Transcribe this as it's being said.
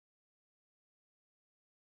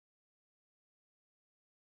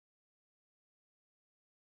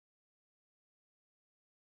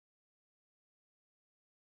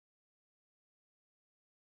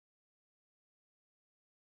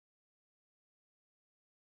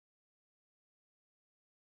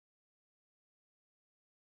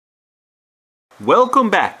Welcome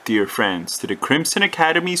back, dear friends, to the Crimson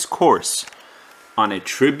Academy's course on a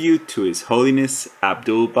tribute to His Holiness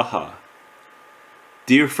Abdu'l-Baha.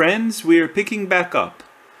 Dear friends, we are picking back up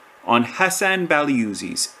on Hassan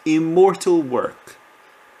Balliuzi's immortal work,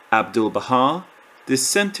 Abdu'l-Baha, the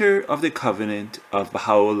Center of the Covenant of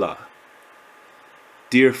Baha'u'llah.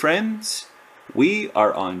 Dear friends, we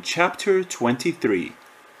are on chapter 23,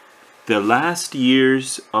 the last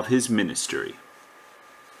years of his ministry.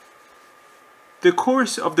 The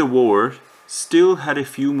course of the war still had a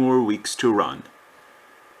few more weeks to run,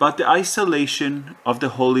 but the isolation of the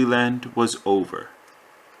Holy Land was over.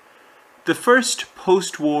 The first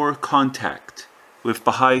post-war contact with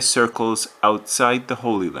Baha'i circles outside the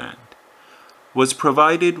Holy Land was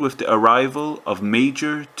provided with the arrival of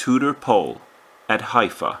Major Tudor Pole at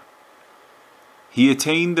Haifa. He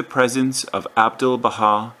attained the presence of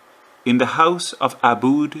Abdu'l-Baha in the house of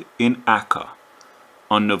Abud in Akka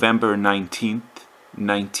on November 19,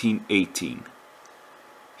 1918.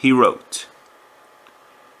 He wrote,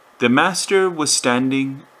 "The Master was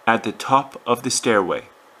standing at the top of the stairway,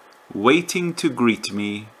 waiting to greet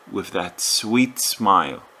me with that sweet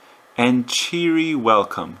smile and cheery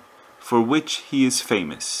welcome for which he is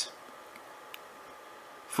famous.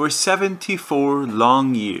 For 74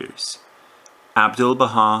 long years,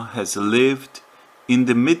 Abdu'l-Baha has lived in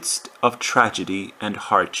the midst of tragedy and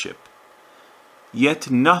hardship.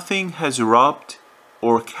 Yet nothing has robbed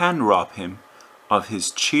or can rob him of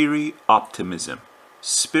his cheery optimism,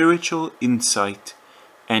 spiritual insight,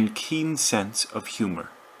 and keen sense of humor.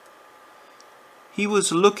 He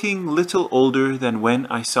was looking little older than when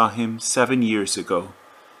I saw him 7 years ago,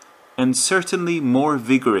 and certainly more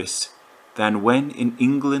vigorous than when in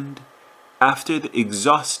England after the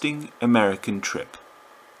exhausting American trip.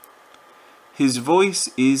 His voice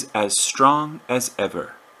is as strong as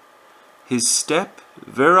ever. His step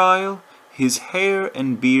virile, his hair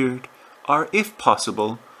and beard are, if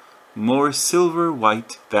possible, more silver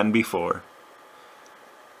white than before.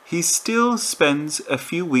 He still spends a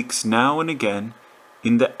few weeks now and again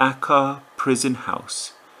in the Akka prison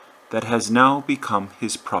house that has now become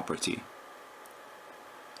his property.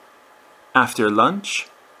 After lunch,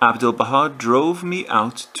 Abdu'l-Baha drove me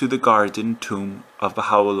out to the garden tomb of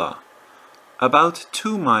Baha'u'llah, about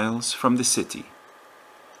 2 miles from the city.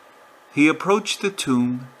 He approached the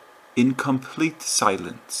tomb in complete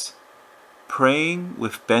silence, praying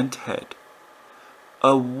with bent head,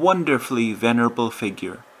 a wonderfully venerable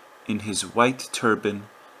figure in his white turban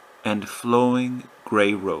and flowing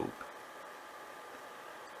grey robe.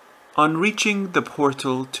 On reaching the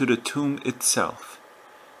portal to the tomb itself,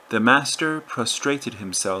 the Master prostrated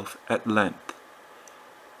himself at length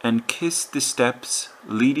and kissed the steps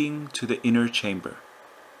leading to the inner chamber.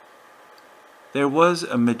 There was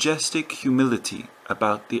a majestic humility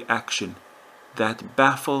about the action that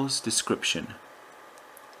baffles description.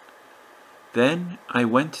 Then I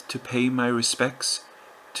went to pay my respects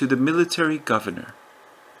to the military governor.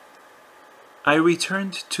 I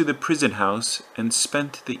returned to the prison house and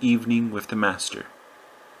spent the evening with the Master,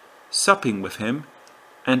 supping with him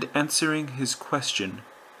and answering his question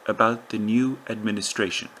about the new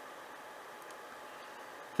administration.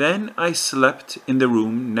 Then I slept in the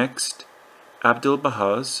room next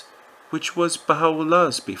Abdu'l-Baha's, which was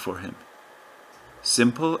Baha'u'llah's before him.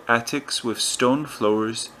 Simple attics with stone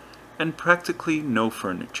floors and practically no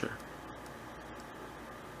furniture.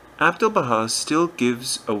 Abdu'l-Baha still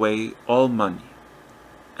gives away all money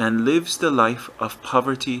and lives the life of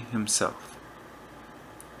poverty himself.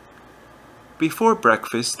 Before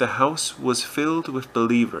breakfast, the house was filled with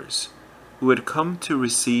believers who had come to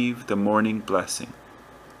receive the morning blessing.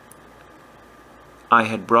 I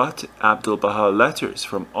had brought Abdu'l-Baha letters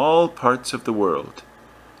from all parts of the world,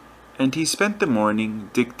 and he spent the morning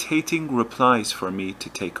dictating replies for me to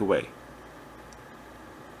take away.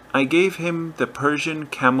 I gave him the Persian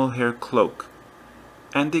camel hair cloak,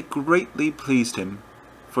 and it greatly pleased him,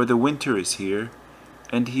 for the winter is here,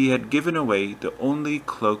 and he had given away the only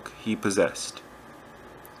cloak he possessed.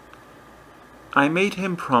 I made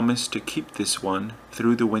him promise to keep this one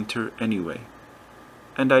through the winter anyway,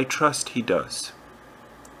 and I trust he does.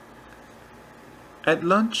 At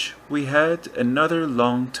lunch we had another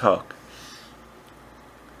long talk.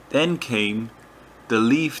 Then came the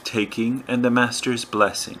leave-taking and the Master's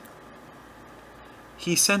blessing.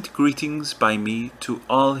 He sent greetings by me to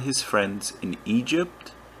all his friends in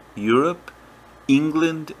Egypt, Europe,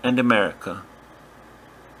 England, and America.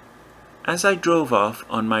 As I drove off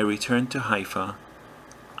on my return to Haifa,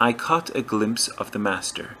 I caught a glimpse of the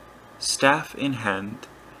Master, staff in hand,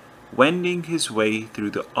 wending his way through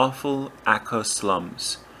the awful Akka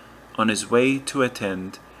slums on his way to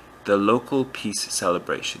attend the local peace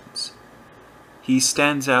celebrations. He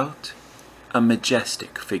stands out, a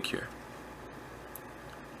majestic figure.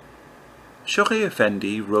 Shoghi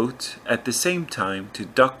Effendi wrote at the same time to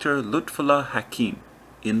Dr. Lutfullah Hakim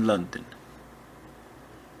in London.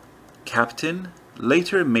 Captain,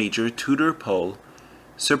 later Major Tudor Pole,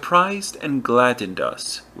 surprised and gladdened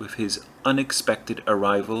us with his unexpected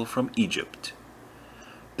arrival from Egypt.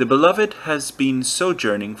 The beloved has been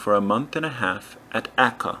sojourning for a month and a half at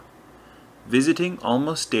Akka, visiting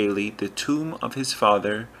almost daily the tomb of his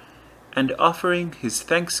father and offering his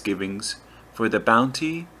thanksgivings for the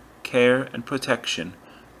bounty, care, and protection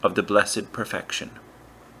of the Blessed Perfection.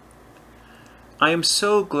 I am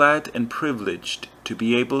so glad and privileged to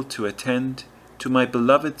be able to attend to my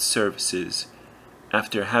beloved's services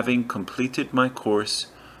after having completed my course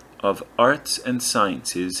of Arts and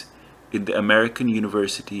Sciences in the American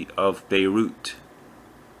University of Beirut.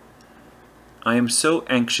 I am so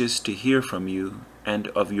anxious to hear from you and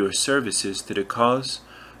of your services to the cause,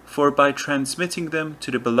 for by transmitting them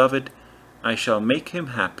to the beloved, I shall make him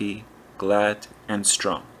happy, glad, and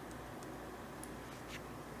strong.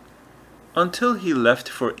 Until he left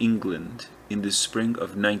for England in the spring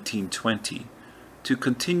of 1920 to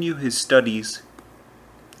continue his studies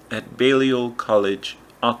at Balliol College,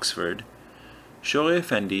 Oxford, Shoghi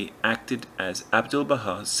Effendi acted as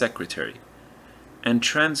Abdu'l-Baha's secretary and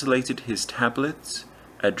translated his tablets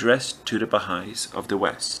addressed to the Baha'is of the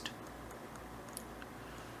West.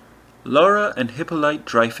 Laura and Hippolyte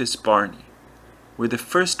Dreyfus Barney were the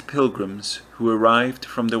first pilgrims who arrived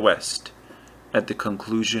from the West at the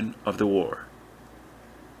conclusion of the war.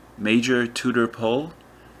 Major Tudor Pole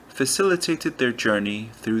facilitated their journey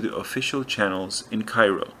through the official channels in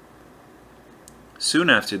Cairo. Soon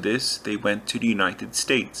after this, they went to the United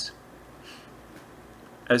States.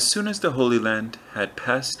 As soon as the Holy Land had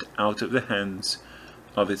passed out of the hands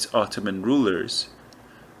of its Ottoman rulers,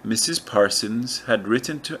 Mrs. Parsons had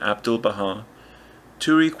written to Abdu'l-Baha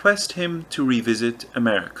to request him to revisit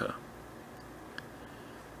America.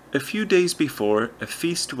 A few days before, a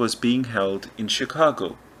feast was being held in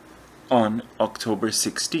Chicago on October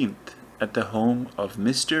 16th at the home of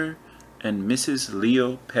Mr. and Mrs.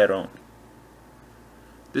 Leo Perron.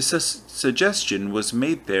 The suggestion was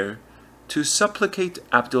made there to supplicate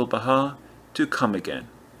Abdu'l-Baha to come again.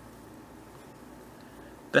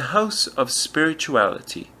 The House of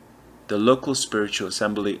Spirituality, the local spiritual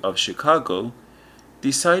assembly of Chicago,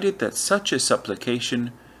 decided that such a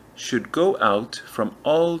supplication should go out from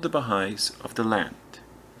all the Baha'is of the land.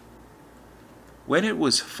 When it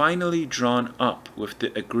was finally drawn up with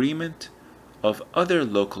the agreement of other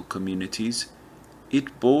local communities,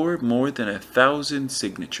 it bore more than 1,000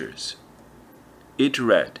 signatures. It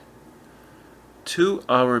read, "To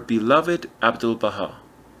our beloved Abdu'l-Baha,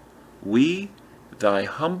 we, thy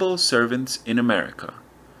humble servants in America,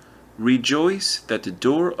 rejoice that the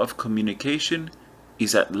door of communication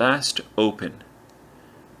is at last open,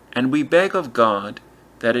 and we beg of God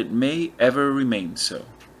that it may ever remain so.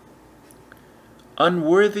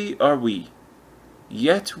 Unworthy are we,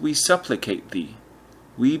 yet we supplicate thee,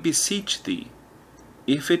 we beseech thee,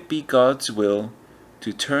 if it be God's will,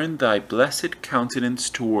 to turn thy blessed countenance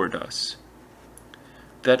toward us,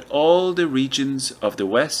 that all the regions of the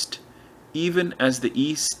West, even as the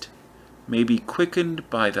East, may be quickened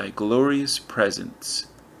by thy glorious presence.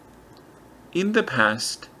 In the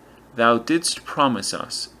past, thou didst promise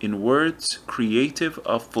us, in words creative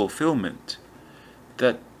of fulfillment,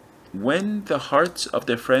 that when the hearts of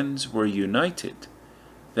the friends were united,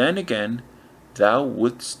 then again thou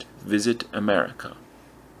wouldst visit America.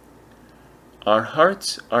 Our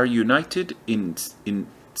hearts are united in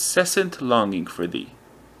incessant longing for thee,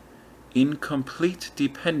 in complete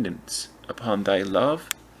dependence upon thy love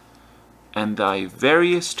and thy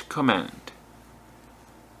veriest command.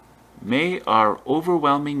 May our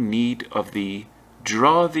overwhelming need of thee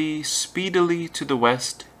draw thee speedily to the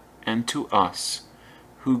West and to us,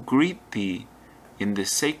 who greet thee in the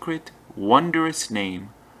sacred, wondrous name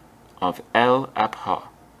of El-Abha."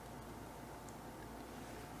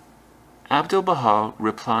 Abdu'l-Baha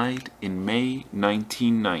replied in May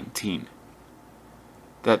 1919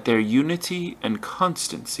 that their unity and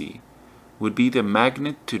constancy would be the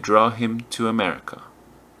magnet to draw him to America.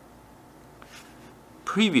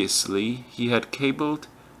 Previously, he had cabled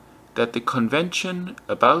that the convention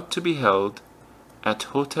about to be held at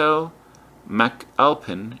Hotel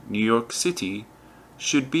McAlpin, New York City,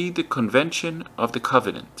 should be the Convention of the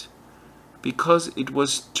Covenant, because it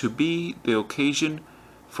was to be the occasion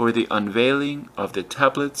for the unveiling of the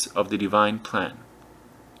tablets of the divine plan.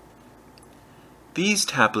 These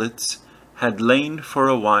tablets had lain for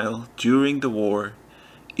a while during the war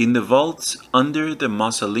in the vaults under the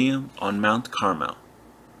mausoleum on Mount Carmel.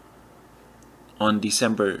 On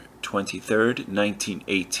December 23,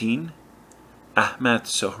 1918, Ahmad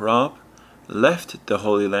Sohrab left the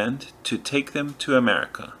Holy Land to take them to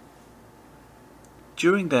America.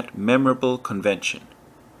 During that memorable convention,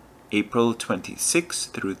 April 26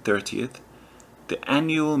 through 30th, the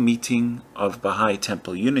annual meeting of Baha'i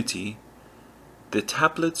Temple Unity, the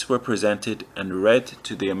tablets were presented and read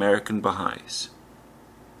to the American Baha'is.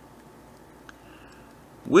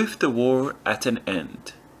 With the war at an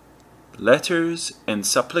end, letters and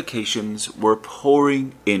supplications were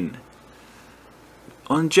pouring in.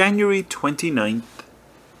 On January 29,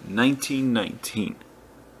 1919,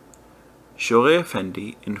 Shoghi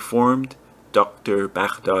Effendi informed Dr.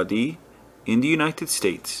 Baghdadi in the United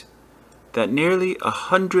States that nearly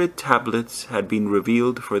 100 tablets had been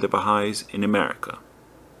revealed for the Baha'is in America.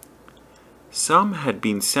 Some had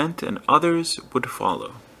been sent and others would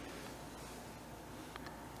follow.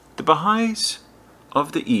 The Baha'is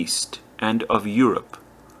of the East and of Europe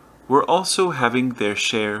were also having their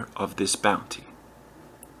share of this bounty.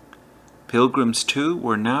 Pilgrims too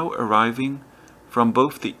were now arriving from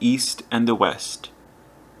both the East and the West,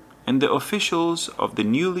 and the officials of the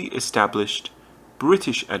newly established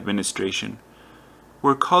British administration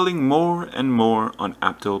were calling more and more on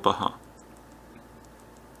Abdu'l-Baha.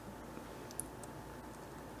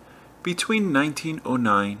 Between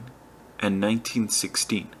 1909 and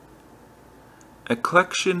 1916, a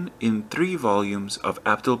collection in 3 volumes of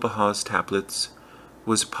Abdu'l-Baha's tablets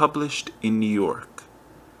was published in New York,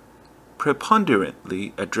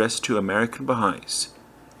 preponderantly addressed to American Baha'is.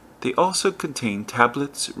 They also contain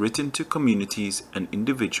tablets written to communities and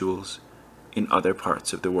individuals in other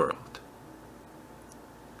parts of the world.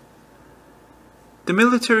 The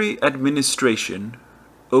military administration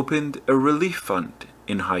opened a relief fund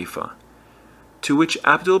in Haifa, to which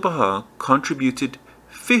Abdu'l-Baha contributed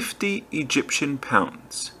 50 Egyptian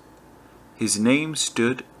pounds. His name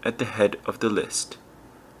stood at the head of the list.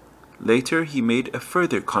 Later he made a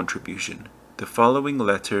further contribution. The following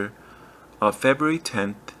letter of February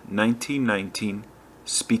 10, 1919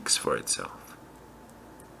 speaks for itself.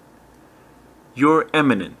 Your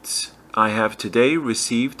Eminence, I have today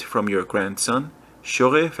received from your grandson,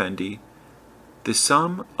 Shoghi Effendi, the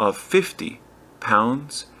sum of 50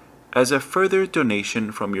 pounds as a further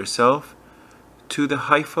donation from yourself to the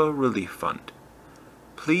Haifa Relief Fund.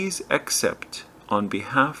 Please accept, on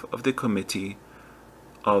behalf of the Committee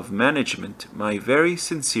of Management, my very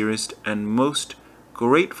sincerest and most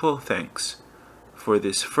grateful thanks for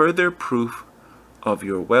this further proof of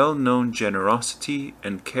your well-known generosity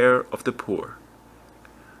and care of the poor,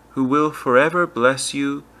 who will forever bless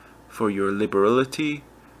you for your liberality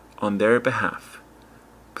on their behalf.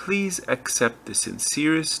 Please accept the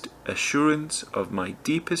sincerest assurance of my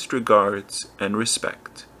deepest regards and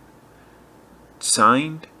respect.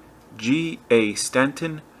 Signed, G. A.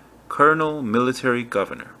 Stanton, Colonel, Military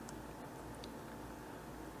Governor.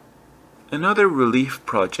 Another relief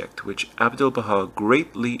project which Abdu'l-Baha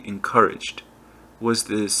greatly encouraged was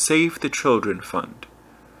the Save the Children Fund,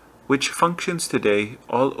 which functions today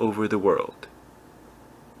all over the world.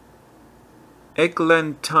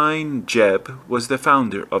 Eglantine Jebb was the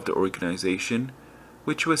founder of the organization,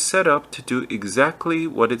 which was set up to do exactly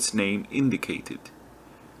what its name indicated.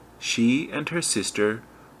 She and her sister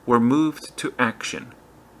were moved to action,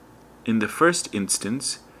 in the first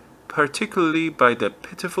instance, particularly by the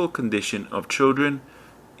pitiful condition of children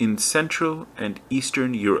in Central and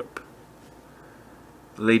Eastern Europe.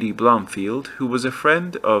 Lady Blomfield, who was a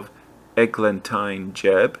friend of Eglantine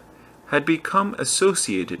Jebb, had become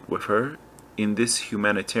associated with her in this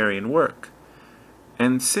humanitarian work,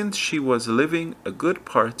 and since she was living a good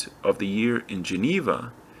part of the year in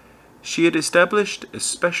Geneva, she had established a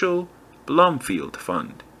special Blomfield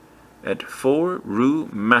Fund at 4 Rue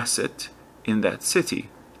Masset in that city,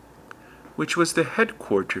 which was the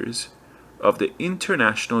headquarters of the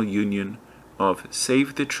International Union of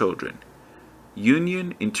Save the Children,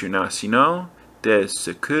 Union Internationale des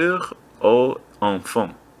Secours aux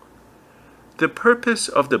Enfants. The purpose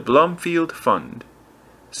of the Blomfield Fund,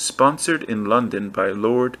 sponsored in London by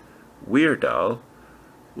Lord Weardale,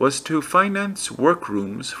 was to finance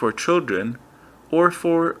workrooms for children or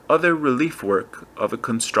for other relief work of a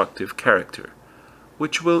constructive character,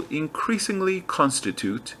 which will increasingly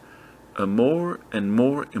constitute a more and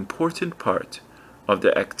more important part of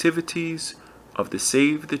the activities of the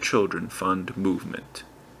Save the Children Fund movement.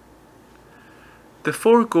 The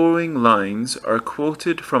foregoing lines are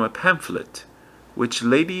quoted from a pamphlet which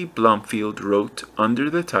Lady Blomfield wrote under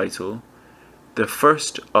the title, The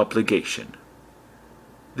First Obligation.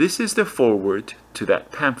 This is the foreword to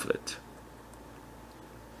that pamphlet.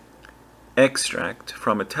 Extract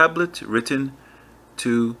from a tablet written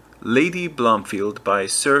to Lady Blomfield by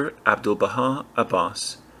Sir Abdu'l-Baha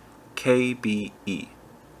Abbas, K.B.E.,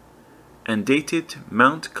 and dated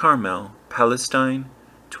Mount Carmel, Palestine,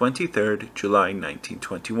 23rd July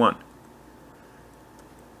 1921.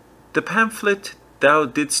 The pamphlet thou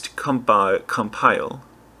didst compile,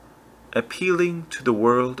 appealing to the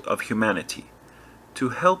world of humanity to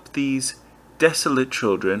help these desolate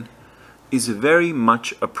children, is very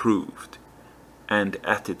much approved, and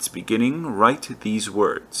at its beginning write these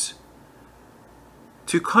words: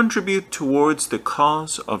 to contribute towards the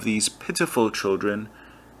cause of these pitiful children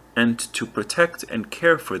and to protect and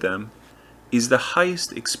care for them is the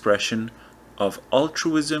highest expression of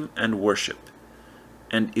altruism and worship,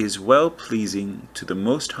 and is well pleasing to the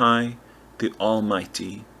Most High, the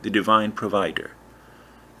Almighty, the Divine Provider.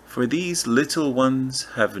 For these little ones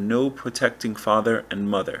have no protecting father and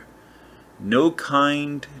mother, no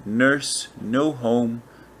kind nurse, no home,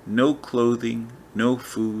 no clothing, no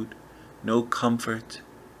food, no comfort,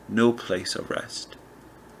 no place of rest.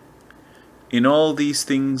 In all these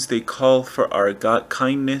things they call for our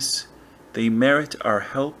kindness, they merit our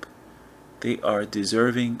help, they are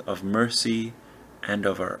deserving of mercy and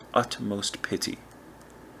of our utmost pity.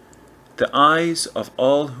 The eyes of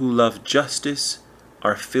all who love justice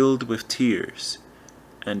are filled with tears,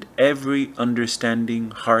 and every understanding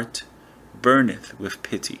heart burneth with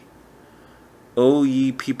pity. O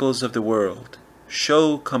ye peoples of the world,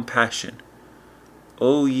 show compassion.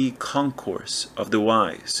 O ye concourse of the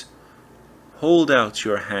wise, hold out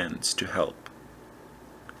your hands to help.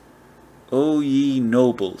 O ye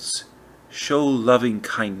nobles, show loving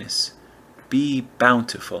kindness, be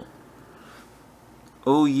bountiful.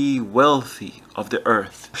 O ye wealthy of the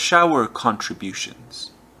earth, shower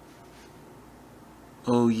contributions.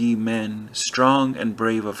 O ye men, strong and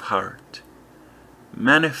brave of heart,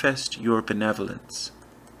 manifest your benevolence.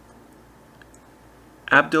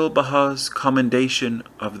 Abdu'l-Baha's commendation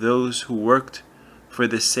of those who worked for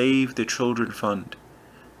the Save the Children Fund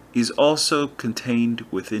is also contained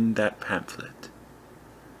within that pamphlet.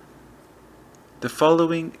 The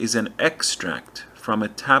following is an extract from a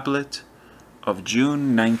tablet of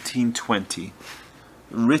June 1920,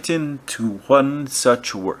 written to one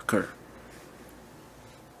such worker.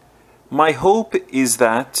 My hope is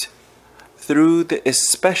that, through the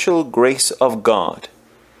especial grace of God,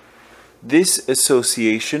 this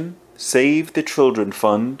association, Save the Children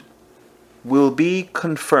Fund, will be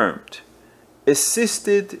confirmed,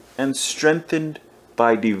 assisted and strengthened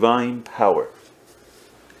by divine power,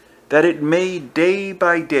 that it may day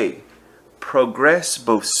by day progress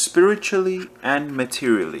both spiritually and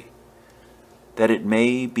materially, that it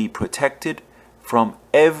may be protected from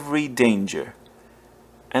every danger,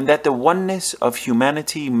 and that the oneness of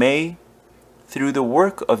humanity may, through the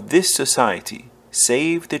work of this society,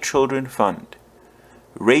 Save the Children Fund,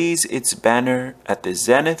 raise its banner at the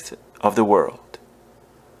zenith of the world.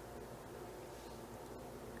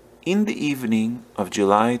 In the evening of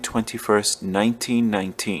July 21st,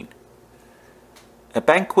 1919, a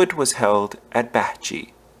banquet was held at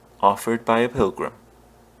Bahji, offered by a pilgrim.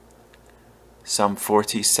 Some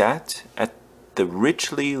 40 sat at the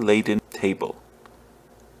richly laden table.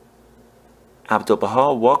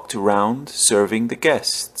 Abdu'l-Baha walked round serving the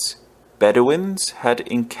guests. Bedouins had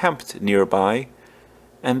encamped nearby,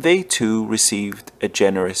 and they too received a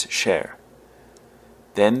generous share.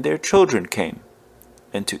 Then their children came,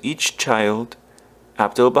 and to each child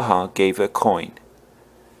Abdu'l-Baha gave a coin.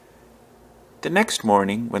 The next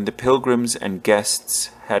morning, when the pilgrims and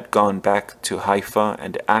guests had gone back to Haifa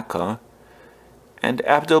and Akka, and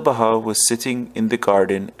Abdu'l-Baha was sitting in the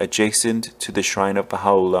garden adjacent to the shrine of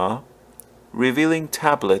Baha'u'llah, revealing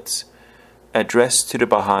tablets addressed to the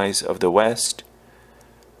Baha'is of the West,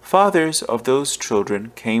 fathers of those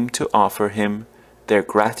children came to offer him their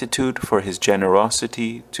gratitude for his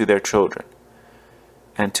generosity to their children,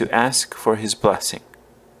 and to ask for his blessing.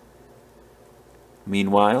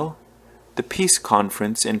 Meanwhile, the peace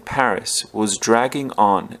conference in Paris was dragging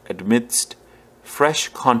on amidst fresh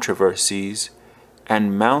controversies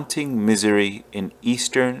and mounting misery in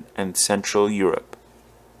Eastern and Central Europe.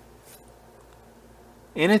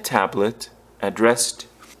 In a tablet addressed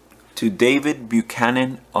to David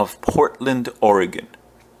Buchanan of Portland, Oregon,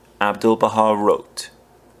 Abdu'l-Baha wrote,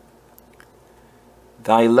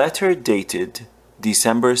 "Thy letter dated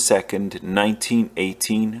December 2nd,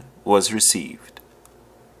 1918 was received.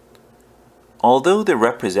 Although the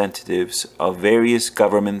representatives of various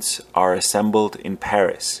governments are assembled in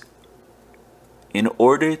Paris in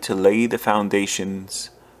order to lay the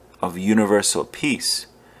foundations of universal peace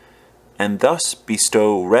and thus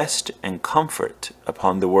bestow rest and comfort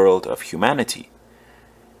upon the world of humanity.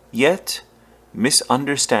 Yet,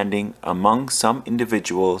 misunderstanding among some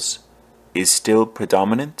individuals is still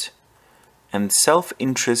predominant, and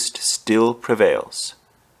self-interest still prevails.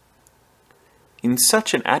 In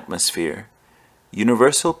such an atmosphere,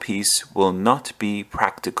 universal peace will not be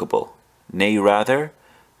practicable, nay rather,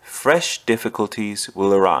 fresh difficulties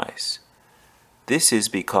will arise. This is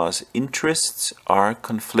because interests are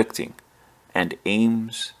conflicting and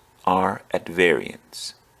aims are at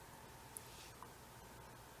variance.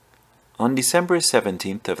 On December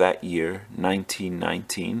 17th of that year,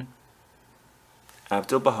 1919,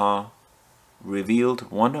 Abdu'l-Baha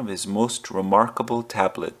revealed one of his most remarkable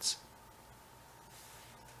tablets,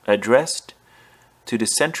 addressed to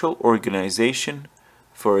the Central Organization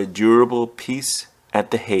for a Durable Peace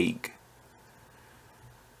at The Hague.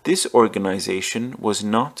 This organization was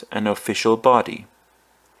not an official body.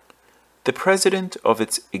 The president of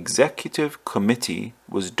its executive committee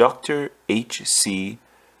was Dr. H.C.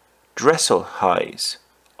 Dresselhuys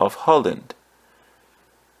of Holland.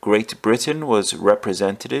 Great Britain was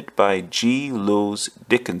represented by G. Lowes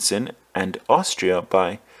Dickinson and Austria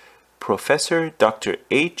by Professor Dr.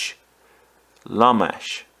 H.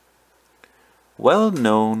 Lamash,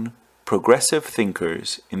 well-known progressive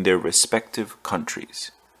thinkers in their respective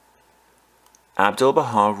countries.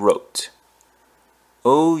 Abdu'l-Baha wrote,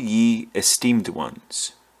 "O ye esteemed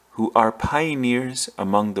ones, who are pioneers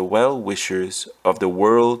among the well-wishers of the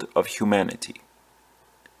world of humanity,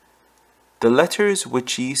 the letters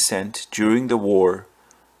which ye sent during the war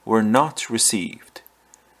were not received,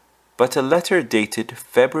 but a letter dated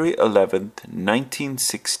February 11th,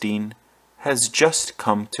 1916 has just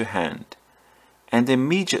come to hand, and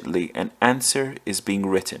immediately an answer is being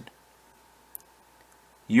written.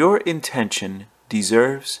 Your intention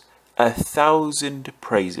deserves 1,000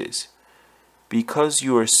 praises, because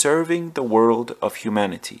you are serving the world of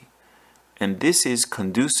humanity, and this is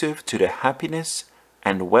conducive to the happiness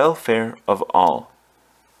and welfare of all.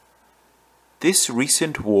 This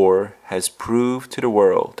recent war has proved to the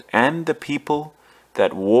world and the people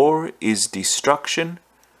that war is destruction,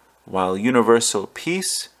 while universal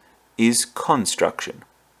peace is construction."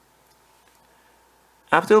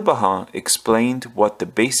 Abdu'l-Baha explained what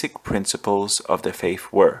the basic principles of the faith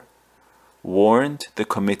were, warned the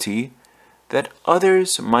committee that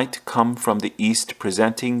others might come from the East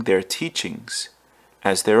presenting their teachings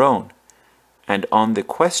as their own, and on the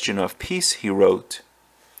question of peace he wrote,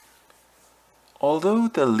 "Although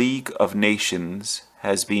the League of Nations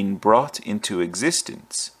has been brought into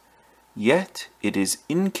existence, yet it is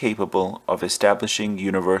incapable of establishing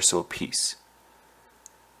universal peace.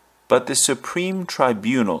 But the Supreme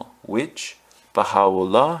Tribunal, which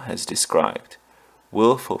Baha'u'llah has described,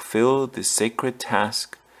 will fulfill this sacred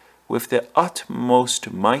task with the utmost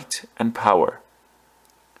might and power.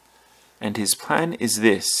 And his plan is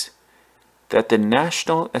this, that the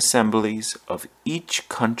national assemblies of each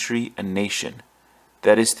country and nation,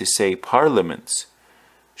 that is to say parliaments,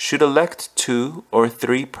 should elect 2 or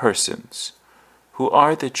 3 persons who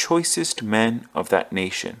are the choicest men of that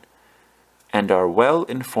nation and are well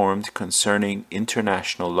informed concerning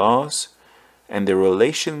international laws and the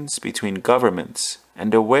relations between governments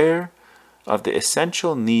and aware of the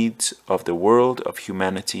essential needs of the world of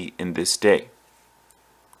humanity in this day.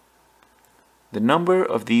 The number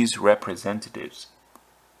of these representatives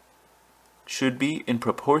should be in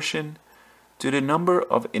proportion to the number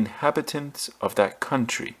of inhabitants of that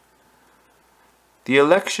country. The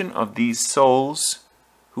election of these souls,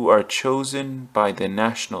 who are chosen by the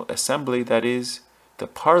National Assembly, that is, the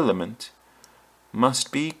Parliament,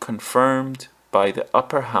 must be confirmed by the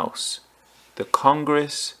Upper House, the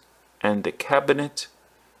Congress, and the Cabinet,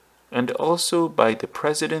 and also by the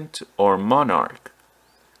President or Monarch,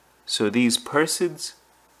 so these persons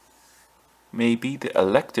may be the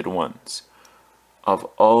elected ones of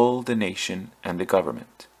all the nation and the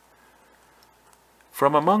government.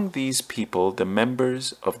 From among these people, the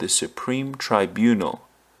members of the Supreme Tribunal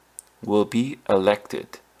will be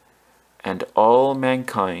elected, and all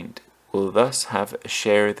mankind will thus have a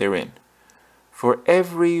share therein, for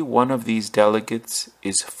every one of these delegates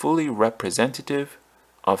is fully representative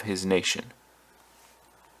of his nation.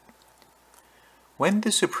 When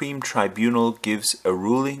the Supreme Tribunal gives a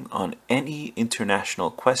ruling on any international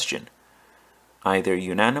question, either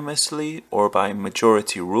unanimously or by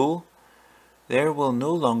majority rule, there will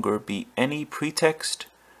no longer be any pretext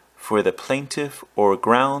for the plaintiff or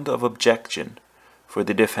ground of objection for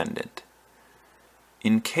the defendant.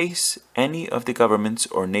 In case any of the governments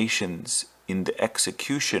or nations in the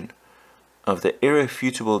execution of the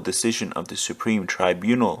irrefutable decision of the Supreme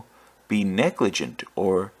Tribunal be negligent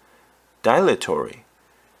or dilatory,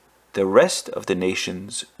 the rest of the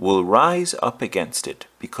nations will rise up against it,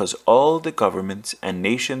 because all the governments and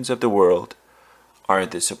nations of the world are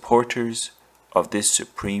the supporters of this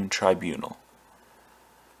supreme tribunal.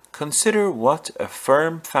 Consider what a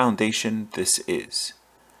firm foundation this is.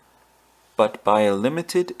 But by a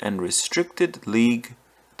limited and restricted league,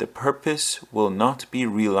 the purpose will not be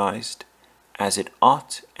realized as it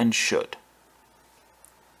ought and should.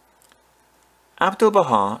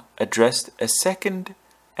 Abdu'l-Baha addressed a second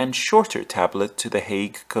and shorter tablet to the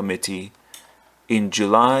Hague Committee in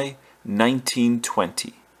July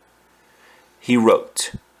 1920. He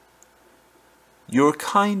wrote, "Your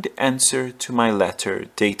kind answer to my letter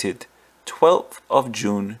dated 12th of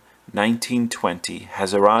June 1920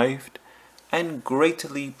 has arrived and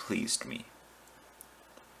greatly pleased me.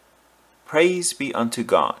 Praise be unto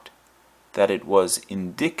God that it was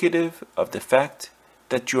indicative of the fact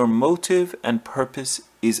that your motive and purpose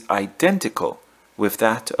is identical with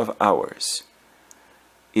that of ours.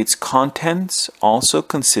 Its contents also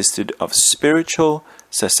consisted of spiritual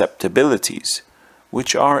susceptibilities,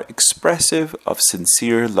 which are expressive of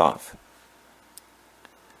sincere love.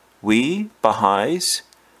 We, Baha'is,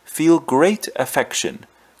 feel great affection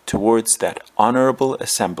towards that honorable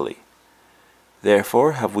assembly.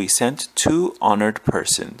 Therefore have we sent 2 honored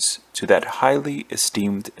persons to that highly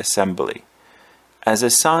esteemed assembly, as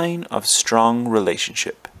a sign of strong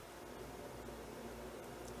relationship.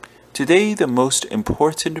 Today the most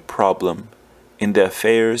important problem in the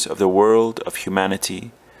affairs of the world of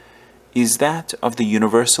humanity is that of the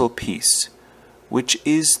universal peace, which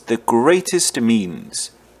is the greatest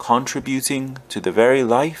means contributing to the very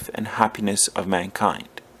life and happiness of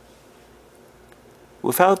mankind.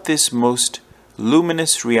 Without this most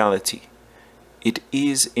luminous reality, it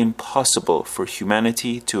is impossible for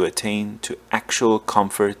humanity to attain to actual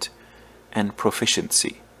comfort and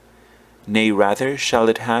proficiency. Nay, rather shall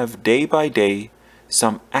it have day by day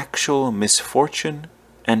some actual misfortune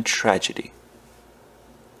and tragedy."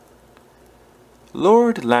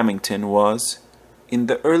 Lord Lamington was, in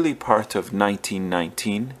the early part of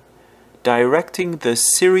 1919, directing the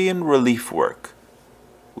Syrian relief work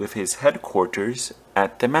with his headquarters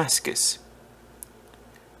at Damascus.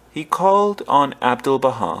 He called on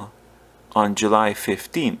Abdu'l-Baha on July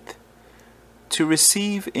 15th to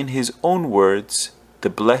receive in his own words the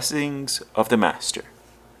blessings of the Master.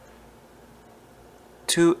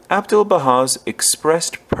 To Abdu'l-Baha's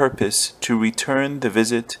expressed purpose to return the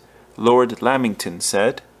visit, Lord Lamington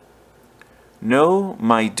said, "No,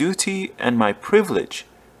 my duty and my privilege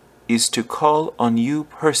is to call on you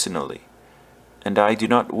personally, and I do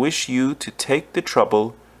not wish you to take the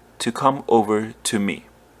trouble to come over to me."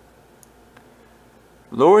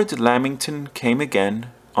 Lord Lamington came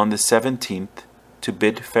again on the 17th to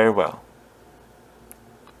bid farewell.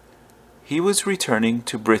 He was returning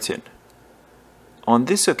to Britain. On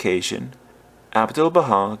this occasion,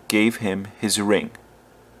 Abdu'l-Baha gave him his ring.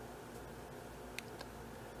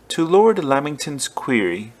 To Lord Lamington's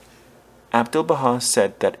query, Abdu'l-Baha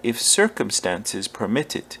said that if circumstances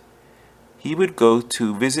permitted, he would go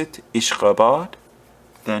to visit Ishqabad,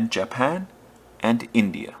 then Japan and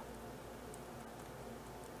India.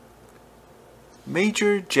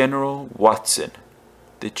 Major General Watson,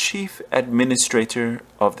 the chief administrator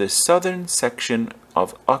of the southern section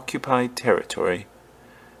of occupied territory,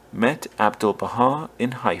 met Abdu'l-Baha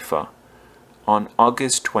in Haifa on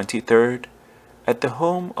August 23rd at the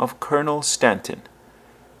home of Colonel Stanton,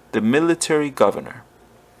 the military governor.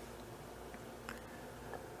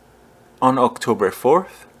 On October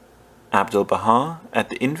 4th, Abdu'l-Baha, at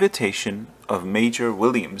the invitation of Major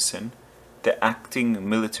Williamson, the acting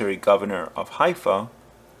military governor of Haifa,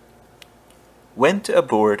 went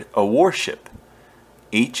aboard a warship,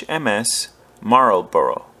 HMS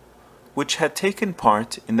Marlborough, which had taken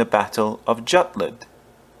part in the Battle of Jutland.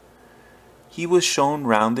 He was shown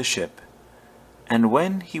round the ship, and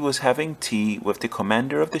when he was having tea with the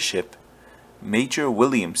commander of the ship, Major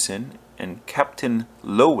Williamson, and Captain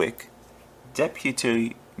Lowick,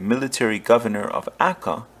 deputy military governor of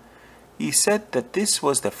Akka, he said that this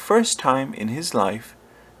was the first time in his life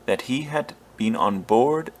that he had been on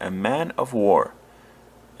board a man of war,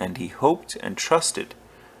 and he hoped and trusted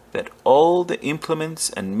that all the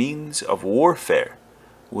implements and means of warfare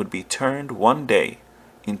would be turned one day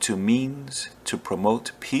into means to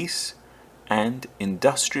promote peace and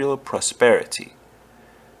industrial prosperity,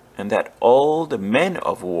 and that all the men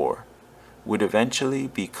of war would eventually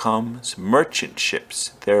become merchant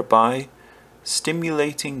ships, thereby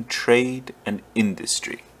stimulating trade and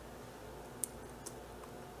industry.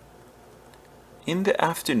 In the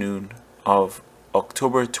afternoon of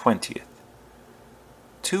October 20th.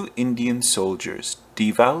 Two Indian soldiers,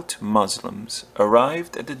 devout Muslims,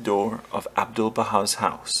 arrived at the door of Abdu'l-Baha's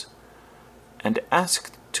house and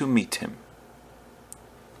asked to meet him.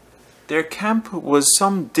 Their camp was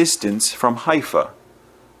some distance from Haifa,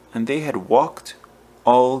 and they had walked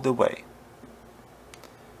all the way.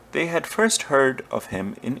 They had first heard of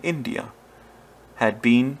him in India, had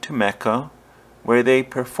been to Mecca, where they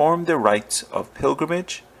performed the rites of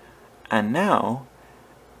pilgrimage, and now,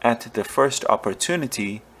 at the first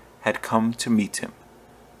opportunity, had come to meet him.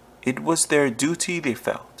 It was their duty, they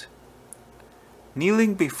felt.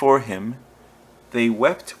 Kneeling before him, they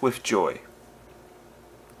wept with joy.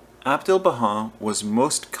 Abdu'l-Baha was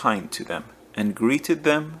most kind to them and greeted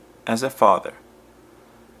them as a father.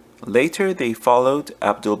 Later they followed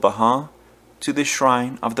Abdu'l-Baha to the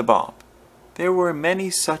shrine of the Bab. There were many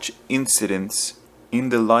such incidents in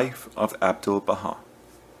the life of Abdu'l-Baha,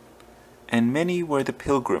 and many were the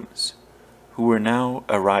pilgrims who were now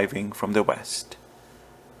arriving from the west.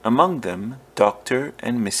 Among them Dr.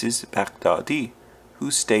 and Mrs. Baghdadi, who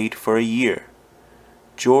stayed for a year,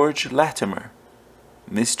 George Latimer,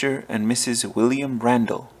 Mr. and Mrs. William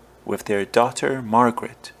Randall with their daughter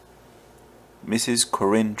Margaret, Mrs.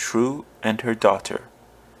 Corinne True and her daughter,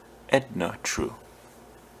 Edna True.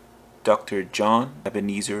 Dr. John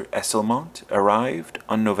Ebenezer Esselmont arrived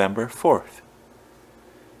on November 4th.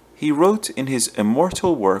 He wrote in his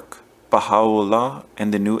immortal work, Baha'u'llah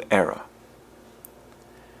and the New Era.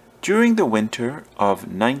 During the winter of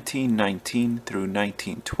 1919 through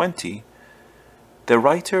 1920, the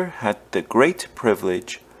writer had the great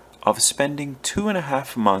privilege of spending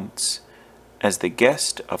 2.5 months as the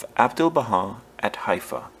guest of Abdu'l-Baha at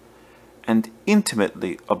Haifa and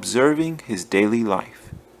intimately observing his daily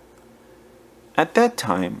life. At that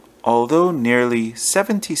time, although nearly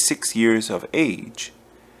 76 years of age,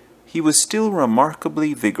 he was still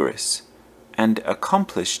remarkably vigorous and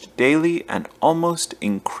accomplished daily an almost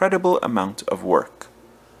incredible amount of work.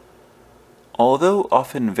 Although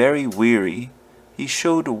often very weary, he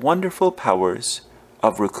showed wonderful powers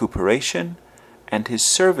of recuperation, and his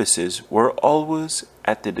services were always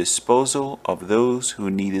at the disposal of those who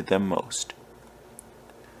needed them most.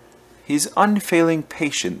 His unfailing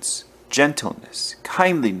patience, gentleness,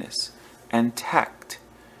 kindliness, and tact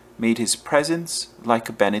made his presence like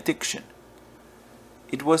a benediction.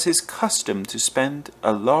 It was his custom to spend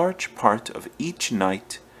a large part of each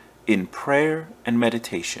night in prayer and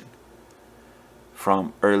meditation.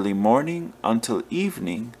 From early morning until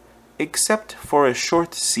evening, except for a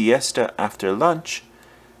short siesta after lunch,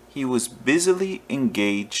 he was busily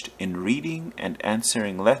engaged in reading and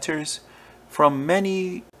answering letters from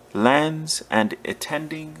many lands and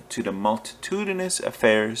attending to the multitudinous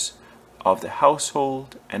affairs of the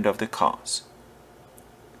household and of the cause.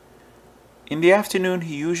 In the afternoon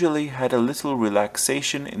he usually had a little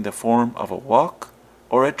relaxation in the form of a walk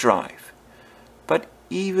or a drive, but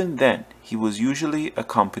even then he was usually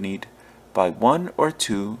accompanied by one or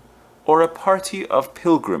two or a party of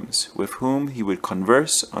pilgrims with whom he would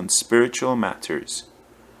converse on spiritual matters,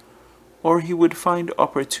 or he would find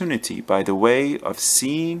opportunity by the way of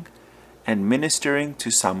seeing and ministering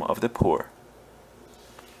to some of the poor.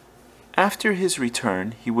 After his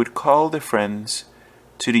return he would call the friends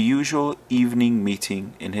to the usual evening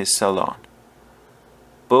meeting in his salon.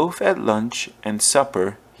 Both at lunch and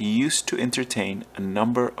supper he used to entertain a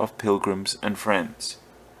number of pilgrims and friends,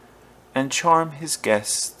 and charm his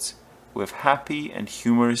guests with happy and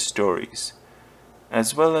humorous stories,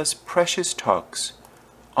 as well as precious talks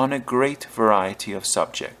on a great variety of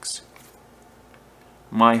subjects.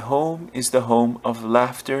 "My home is the home of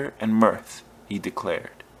laughter and mirth," he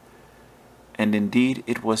declared. And indeed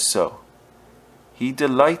it was so. He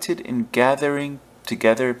delighted in gathering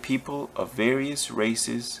together people of various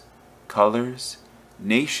races, colors,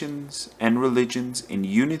 nations, and religions in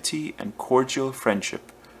unity and cordial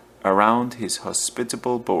friendship around his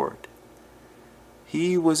hospitable board.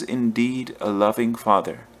 He was indeed a loving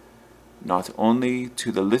father, not only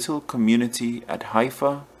to the little community at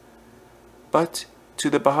Haifa, but to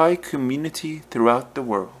the Baha'i community throughout the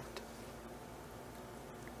world.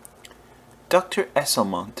 Dr.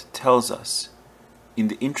 Esselmont tells us, in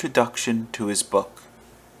the introduction to his book,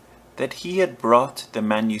 that he had brought the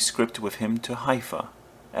manuscript with him to Haifa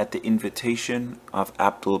at the invitation of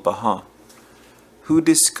Abdu'l-Baha, who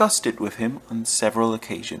discussed it with him on several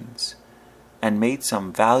occasions and made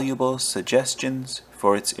some valuable suggestions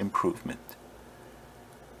for its improvement.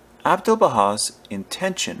 Abdu'l-Baha's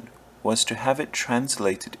intention was to have it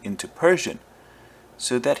translated into Persian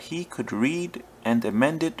so that he could read and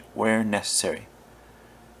amend it where necessary,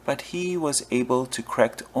 but he was able to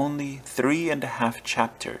correct only 3.5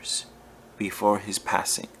 chapters before his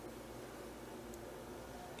passing.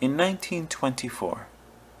 In 1924,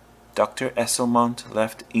 Dr. Esselmont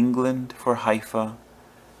left England for Haifa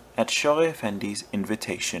at Shoghi Effendi's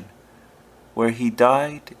invitation, where he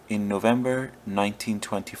died in November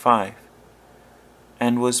 1925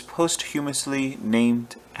 and was posthumously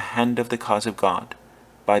named a Hand of the Cause of God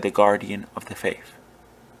by the Guardian of the Faith.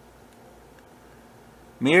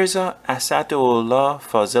 Mirza Asadullah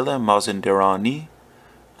Fazl Mazandarani,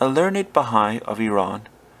 a learned Baha'i of Iran,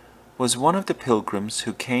 was one of the pilgrims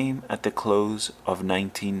who came at the close of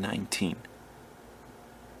 1919.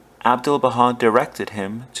 Abdu'l-Baha directed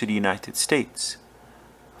him to the United States.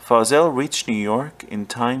 Fazl reached New York in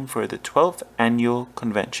time for the 12th Annual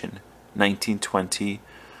Convention, 1920,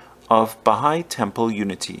 of Baha'i Temple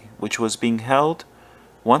Unity, which was being held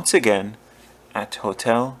once again at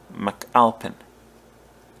Hotel McAlpin.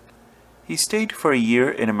 He stayed for a year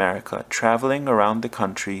in America, traveling around the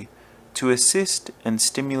country to assist and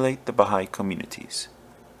stimulate the Baha'i communities.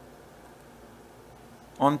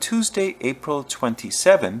 On Tuesday, April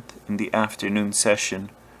 27th, in the afternoon session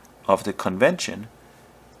of the convention,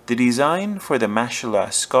 the design for the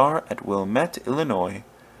Mashallah Scar at Wilmette, Illinois,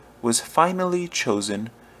 was finally chosen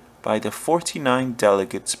by the 49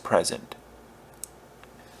 delegates present.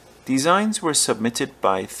 Designs were submitted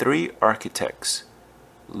by 3 architects: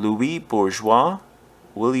 Louis Bourgeois,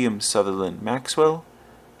 William Sutherland Maxwell,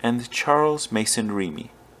 and Charles Mason Remy,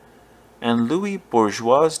 and Louis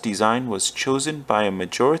Bourgeois' design was chosen by a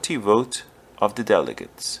majority vote of the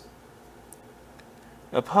delegates.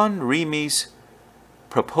 Upon Remy's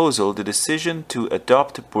proposal, the decision to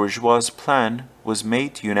adopt Bourgeois' plan was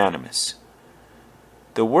made unanimous.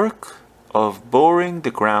 The work of boring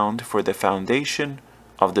the ground for the foundation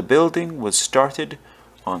of the building was started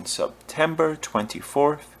on September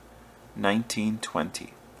 24th,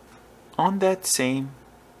 1920. On that same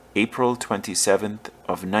April 27th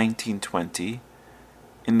of 1920,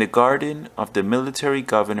 in the garden of the military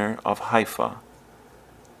governor of Haifa,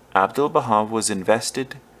 Abdu'l-Baha was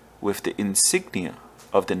invested with the insignia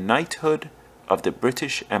of the knighthood of the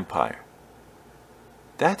British Empire.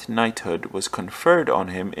 That knighthood was conferred on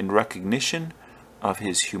him in recognition of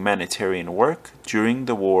his humanitarian work during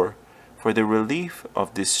the war for the relief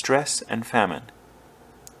of distress and famine.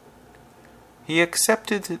 He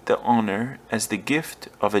accepted the honor as the gift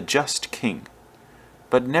of a just king,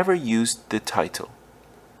 but never used the title.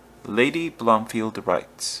 Lady Blomfield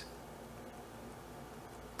writes,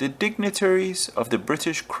 "The dignitaries of the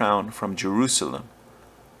British crown from Jerusalem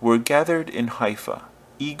were gathered in Haifa,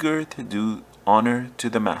 eager to do honor to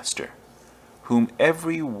the Master, whom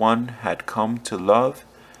every one had come to love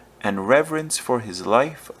and reverence for his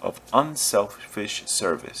life of unselfish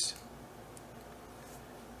service.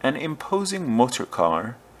 An imposing motor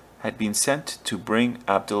car had been sent to bring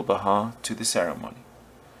Abdu'l-Baha to the ceremony.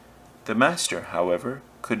 The Master, however,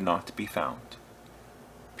 could not be found.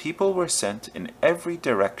 People were sent in every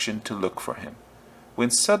direction to look for him,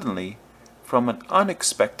 when suddenly, from an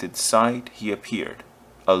unexpected side, he appeared,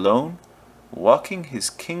 alone, walking his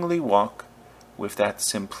kingly walk with that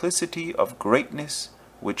simplicity of greatness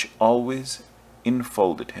which always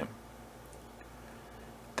enfolded him.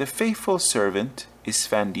 The faithful servant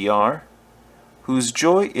Isfandiar, whose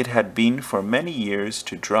joy it had been for many years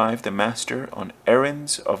to drive the Master on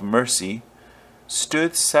errands of mercy,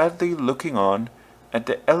 stood sadly looking on at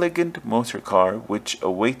the elegant motor car which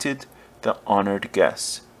awaited the honored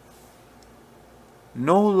guests.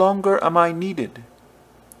 No longer am I needed.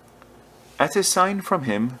 At a sign from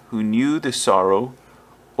him who knew the sorrow,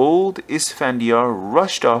 old Isfandiar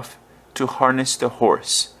rushed off to harness the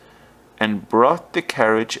horse, and brought the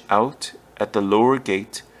carriage out at the lower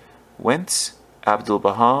gate, whence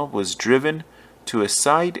Abdu'l-Baha was driven to a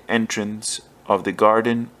side entrance of the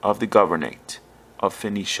garden of the governorate of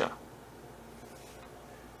Phoenicia.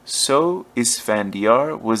 So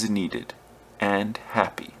Isfandiar was needed and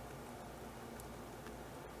happy.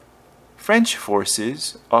 French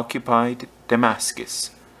forces occupied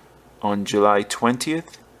Damascus on July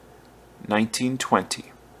 20th,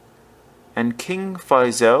 1920, and King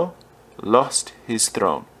Faisal lost his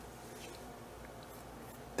throne.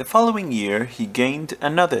 The following year he gained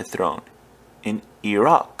another throne in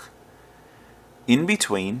Iraq. In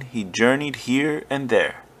between he journeyed here and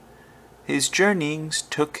there. His journeyings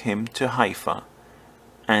took him to Haifa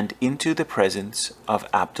and into the presence of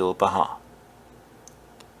Abdu'l-Baha.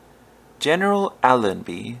 General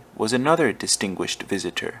Allenby was another distinguished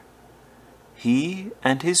visitor. He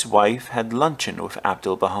and his wife had luncheon with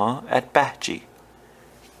Abdu'l-Baha at Bahji,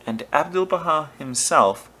 and Abdu'l-Baha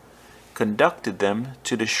himself conducted them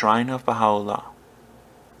to the shrine of Baha'u'llah.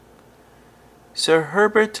 Sir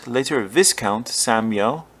Herbert, later Viscount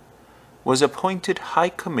Samuel, was appointed High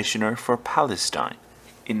Commissioner for Palestine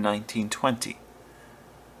in 1920.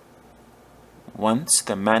 Once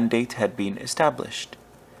the mandate had been established,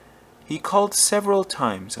 he called several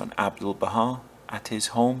times on Abdu'l-Baha at his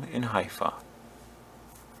home in Haifa.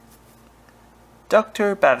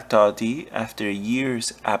 Dr. Baghdadi, after a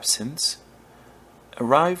year's absence,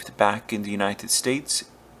 arrived back in the United States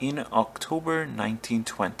in October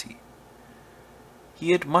 1920.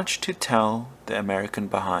 He had much to tell the American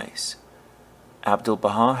Baha'is.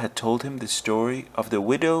 Abdu'l-Baha had told him the story of the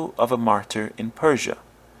widow of a martyr in Persia.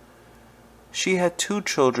 She had 2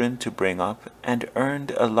 children to bring up and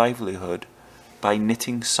earned a livelihood by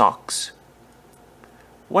knitting socks.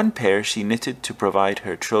 One pair she knitted to provide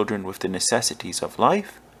her children with the necessities of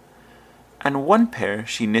life, and one pair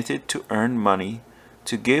she knitted to earn money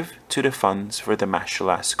to give to the funds for the Mashal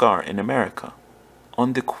Asghar in America.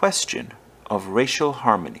 On the question of racial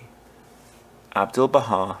harmony,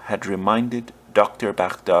 Abdu'l-Baha had reminded Dr.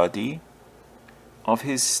 Baghdadi of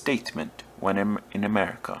his statement when in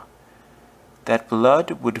America, that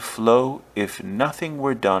blood would flow if nothing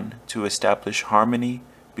were done to establish harmony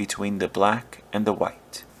between the black and the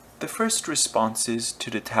white. The first responses to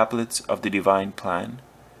the tablets of the Divine Plan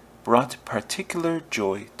brought particular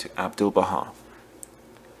joy to Abdu'l-Baha.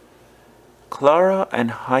 Clara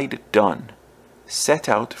and Hyde Dunn set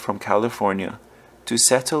out from California to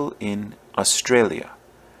settle in Australia,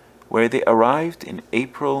 where they arrived in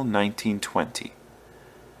April 1920.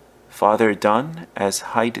 Father Dunn, as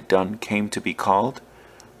Hyde Dunn came to be called,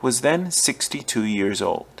 was then 62 years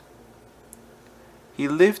old. He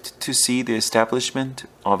lived to see the establishment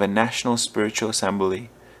of a National Spiritual Assembly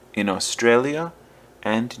in Australia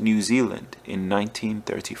and New Zealand in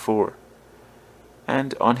 1934,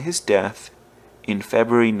 and on his death in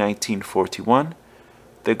February 1941,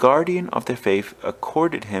 the Guardian of the Faith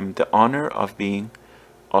accorded him the honor of being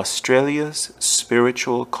Australia's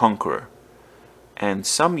spiritual conqueror, and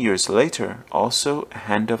some years later also a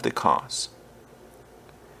Hand of the Cause.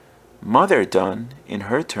 Mother Dunn, in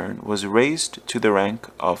her turn, was raised to the rank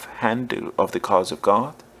of Hand of the Cause of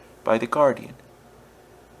God by the Guardian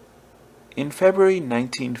in February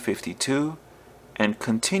 1952, and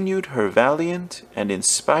continued her valiant and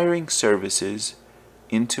inspiring services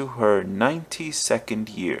into her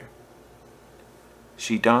 92nd year.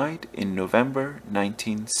 She died in November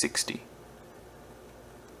 1960.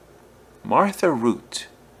 Martha Root,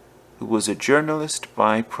 who was a journalist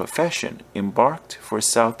by profession, embarked for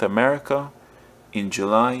South America in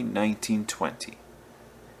July 1920.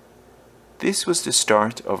 This was the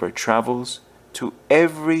start of her travels to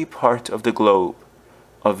every part of the globe,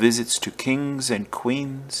 of visits to kings and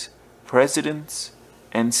queens, presidents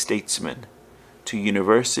and statesmen, to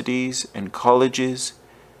universities and colleges,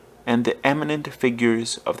 and the eminent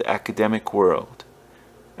figures of the academic world,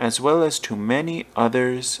 as well as to many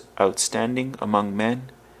others outstanding among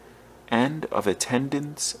men, and of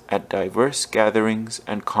attendance at diverse gatherings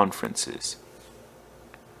and conferences,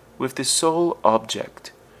 with the sole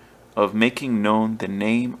object of making known the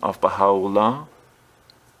name of Baha'u'llah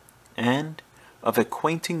and of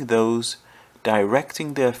acquainting those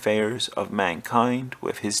directing the affairs of mankind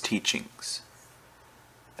with his teachings.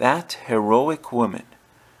 That heroic woman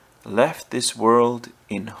left this world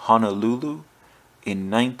in Honolulu in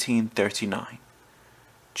 1939,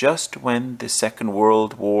 just when the Second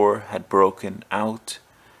World War had broken out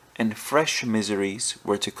and fresh miseries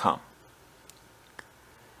were to come.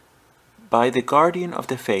 By the Guardian of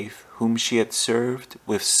the Faith, whom she had served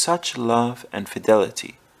with such love and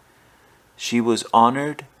fidelity, she was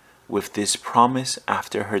honored with this promise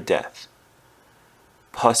after her death: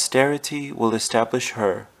 posterity will establish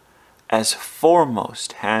her as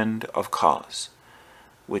foremost Hand of Cause,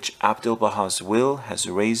 which Abdu'l-Baha's will has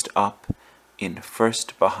raised up in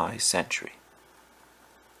First Baha'i century.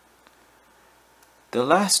 The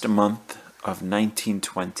last month of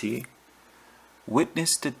 1920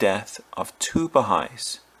 witnessed the death of 2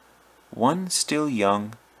 Baha'is, one still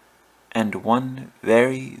young and one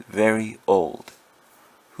very, very old,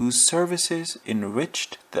 whose services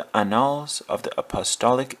enriched the annals of the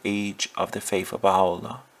apostolic age of the faith of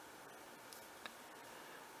Baha'u'llah.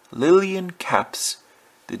 Lillian Capps,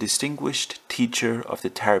 the distinguished teacher of the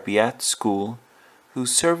Tarbiyat school,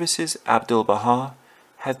 whose services Abdu'l-Baha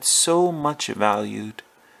had so much valued,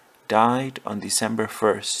 died on December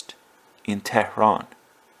 1st in Tehran.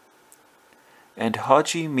 And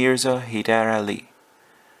Haji Mirza Haidar Ali,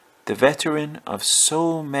 the veteran of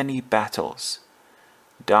so many battles,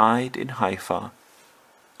 died in Haifa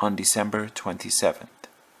on December 27th.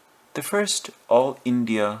 The first All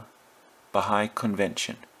India Baha'i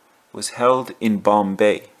Convention was held in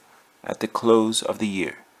Bombay at the close of the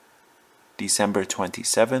year, December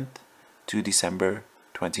 27th to December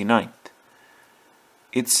 29th.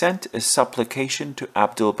 It sent a supplication to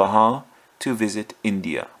Abdu'l-Baha to visit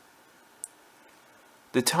India.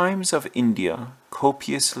 The Times of India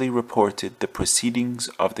copiously reported the proceedings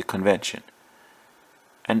of the convention.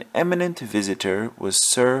 An eminent visitor was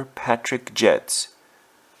Sir Patrick Geddes,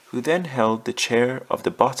 who then held the chair of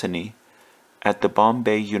the botany at the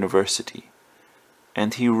Bombay University,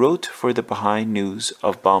 and he wrote for the Baha'i News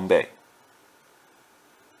of Bombay.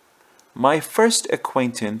 My first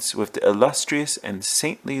acquaintance with the illustrious and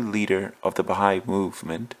saintly leader of the Baha'i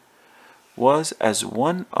movement was as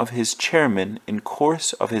one of his chairmen in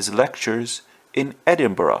course of his lectures in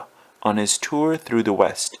Edinburgh on his tour through the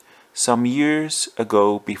West some years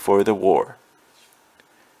ago before the war.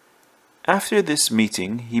 After this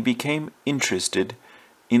meeting, he became interested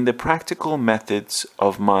in the practical methods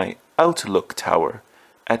of my Outlook Tower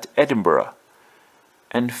at Edinburgh,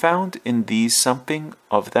 and found in these something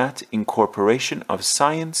of that incorporation of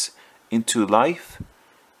science into life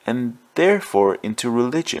and therefore into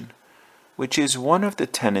religion, which is one of the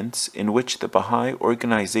tenets in which the Baha'i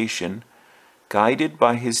organization, guided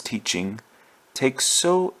by his teaching, takes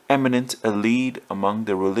so eminent a lead among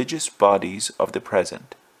the religious bodies of the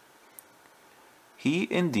present. He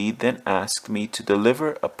indeed then asked me to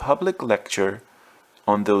deliver a public lecture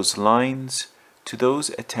on those lines to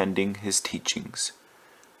those attending his teachings,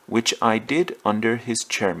 which I did under his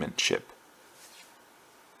chairmanship.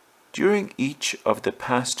 During each of the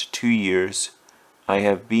past 2 years, I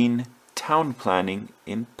have been town planning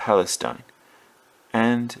in Palestine,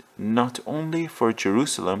 and not only for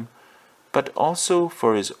Jerusalem, but also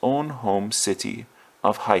for his own home city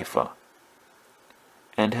of Haifa,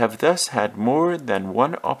 and have thus had more than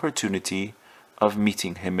one opportunity of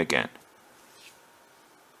meeting him again.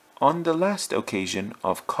 On the last occasion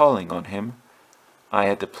of calling on him, I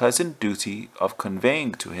had the pleasant duty of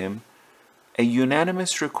conveying to him a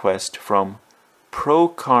unanimous request from Pro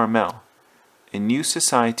Carmel, a new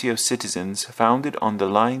society of citizens founded on the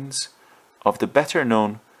lines of the better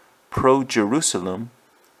known Pro Jerusalem,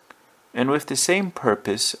 and with the same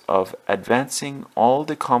purpose of advancing all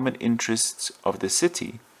the common interests of the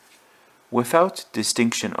city, without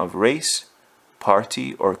distinction of race,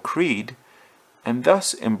 party, or creed, and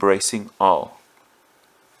thus embracing all.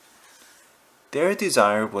 Their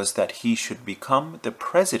desire was that he should become the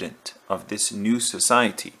president of this new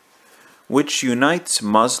society, which unites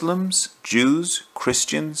Muslims, Jews,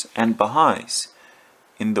 Christians, and Baha'is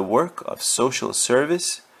in the work of social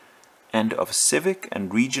service and of civic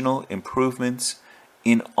and regional improvements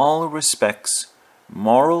in all respects,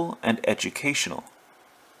 moral and educational,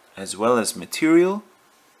 as well as material,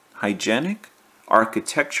 hygienic,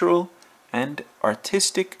 architectural, and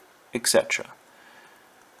artistic, etc.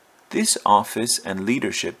 This office and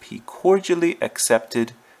leadership he cordially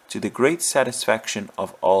accepted to the great satisfaction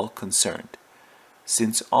of all concerned,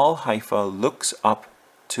 since all Haifa looks up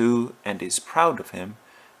to and is proud of him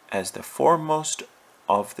as the foremost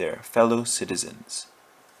of their fellow citizens.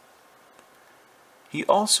 He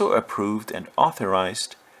also approved and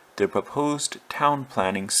authorized the proposed town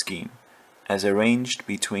planning scheme as arranged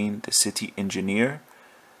between the city engineer,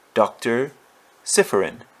 Dr.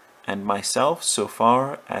 Siffrin, and myself so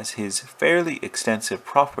far as his fairly extensive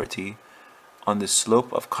property on the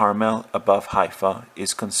slope of Carmel above Haifa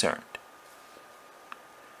is concerned.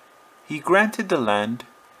 He granted the land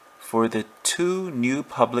for the 2 new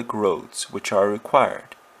public roads which are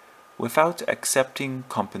required, without accepting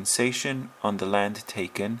compensation on the land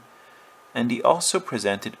taken, and he also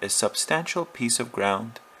presented a substantial piece of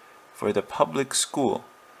ground for the public school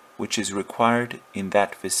which is required in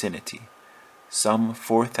that vicinity, some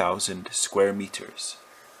 4,000 square meters.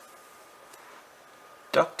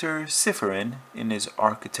 Dr. Siffrin, in his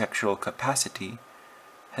architectural capacity,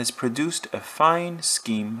 has produced a fine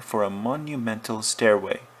scheme for a monumental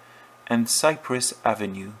stairway and cypress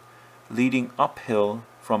avenue leading uphill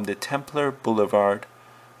from the Templar Boulevard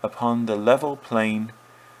upon the level plain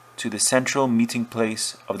to the central meeting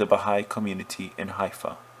place of the Baha'i community in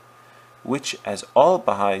Haifa, which, as all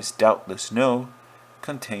Baha'is doubtless know,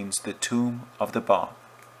 contains the tomb of the Bab.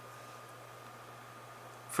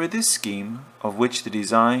 For this scheme, of which the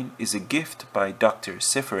design is a gift by Dr.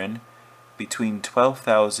 Siffrin, between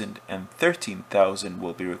 12,000 and 13,000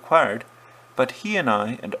 will be required, but he and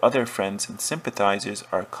I and other friends and sympathizers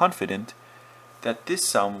are confident that this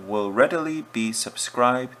sum will readily be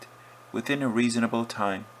subscribed within a reasonable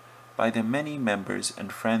time by the many members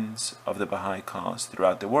and friends of the Baha'i cause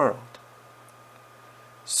throughout the world.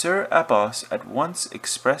 Sir Abbas at once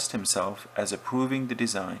expressed himself as approving the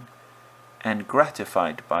design, and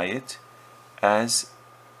gratified by it as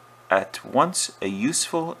at once a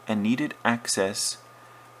useful and needed access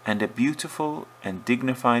and a beautiful and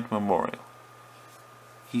dignified memorial.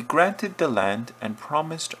 He granted the land and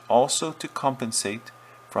promised also to compensate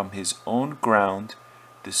from his own ground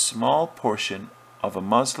the small portion of a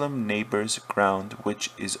Muslim neighbor's ground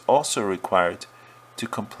which is also required to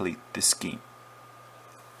complete the scheme.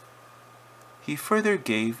 He further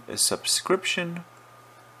gave a subscription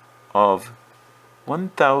of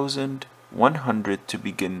 1,100 to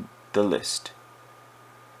begin the list.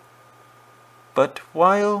 But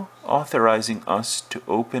while authorizing us to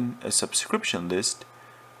open a subscription list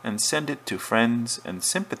and send it to friends and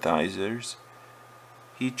sympathizers,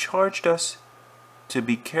 he charged us to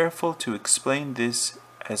be careful to explain this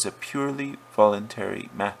as a purely voluntary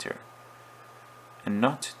matter, and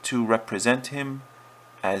not to represent him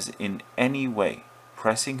as in any way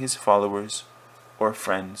pressing his followers or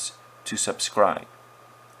friends to subscribe.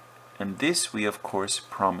 And this we of course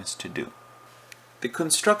promised to do. The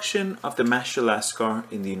construction of the Mashal Askar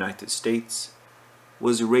in the United States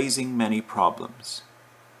was raising many problems,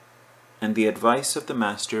 and the advice of the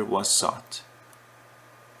master was sought.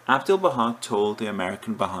 Abdu'l-Baha told the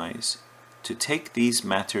American Baha'is to take these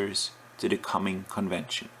matters to the coming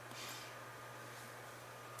convention.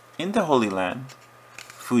 In the Holy Land,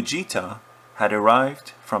 Fujita had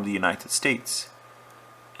arrived from the United States,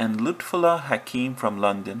 and Lutfullah Hakim from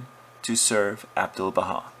London to serve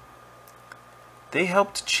Abdu'l-Baha. They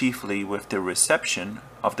helped chiefly with the reception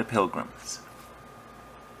of the pilgrims.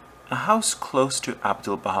 A house close to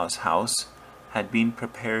Abdu'l-Baha's house had been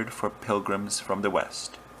prepared for pilgrims from the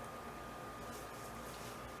west.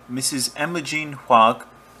 Mrs. Emogene Huag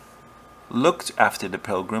looked after the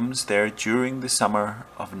pilgrims there during the summer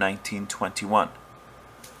of 1921.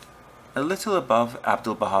 A little above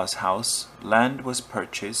Abdu'l-Baha's house, land was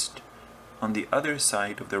purchased on the other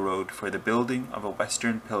side of the road for the building of a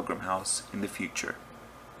Western pilgrim house in the future.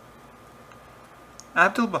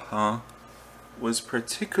 Abdu'l-Baha was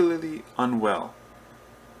particularly unwell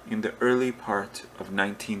in the early part of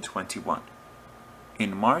 1921.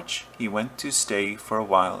 In March, he went to stay for a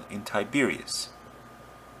while in Tiberias.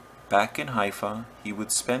 Back in Haifa, he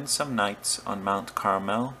would spend some nights on Mount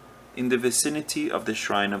Carmel in the vicinity of the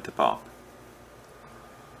shrine of the Bab.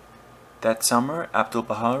 That summer,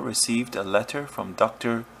 Abdu'l-Baha received a letter from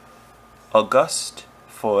Dr. Auguste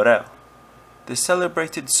Forel, the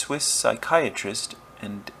celebrated Swiss psychiatrist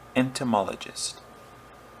and entomologist.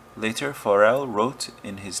 Later, Forel wrote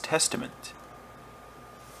in his testament,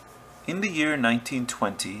 "In the year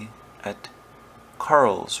 1920, at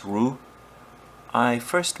Karlsruhe, I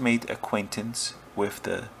first made acquaintance with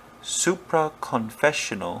the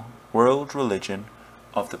supra-confessional world religion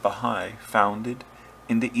of the Baha'i founded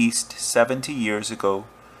in the East 70 years ago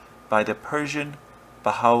by the Persian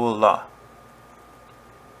Baha'u'llah.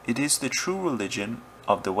 It is the true religion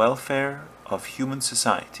of the welfare of human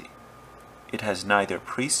society. It has neither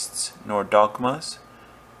priests nor dogmas,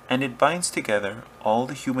 and it binds together all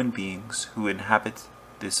the human beings who inhabit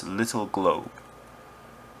this little globe.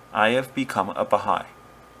 I have become a Baha'i.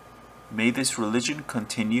 May this religion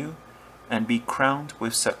continue and be crowned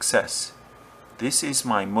with success. This is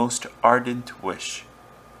my most ardent wish."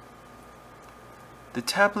 The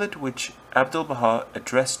tablet which Abdu'l-Baha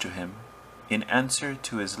addressed to him in answer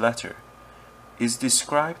to his letter is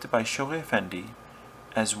described by Shoghi Effendi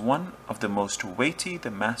as one of the most weighty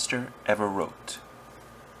the master ever wrote.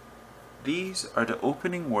 These are the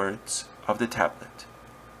opening words of the tablet.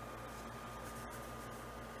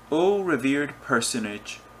 O revered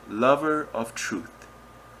personage, lover of truth,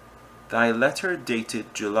 thy letter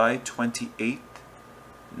dated July 28,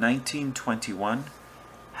 1921,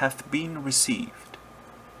 hath been received.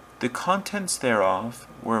 The contents thereof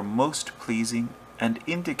were most pleasing and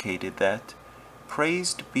indicated that,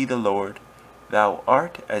 praised be the Lord, thou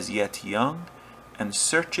art as yet young and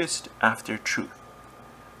searchest after truth,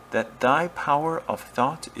 that thy power of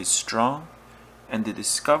thought is strong and the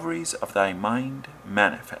discoveries of thy mind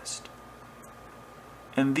manifest.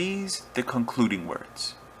 And these the concluding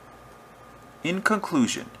words. In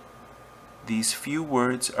conclusion, these few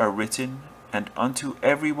words are written, and unto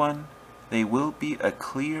everyone they will be a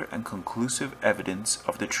clear and conclusive evidence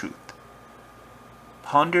of the truth.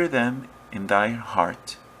 Ponder them in thy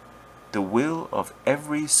heart. The will of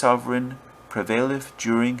every sovereign prevaileth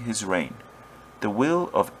during his reign. The will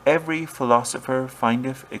of every philosopher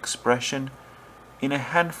findeth expression in a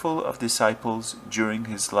handful of disciples during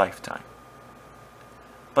his lifetime.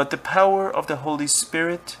 But the power of the Holy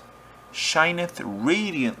Spirit shineth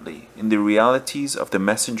radiantly in the realities of the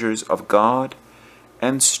messengers of God,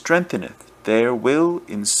 and strengtheneth their will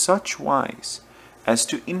in such wise as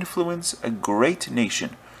to influence a great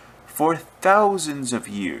nation for thousands of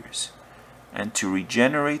years, and to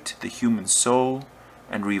regenerate the human soul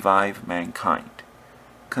and revive mankind.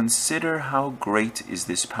 Consider how great is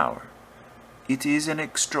this power. It is an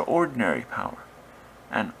extraordinary power,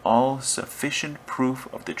 an all-sufficient proof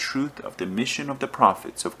of the truth of the mission of the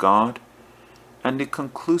prophets of God, and a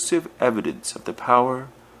conclusive evidence of the power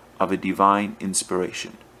of a divine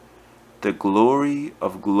inspiration. The glory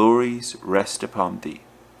of glories rest upon thee.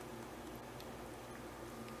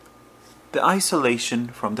 The isolation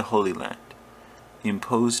from the Holy Land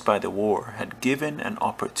imposed by the war had given an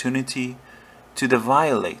opportunity to the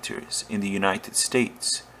violators in the United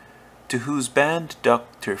States, to whose band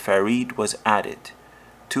Dr. Farid was added,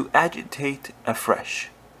 to agitate afresh.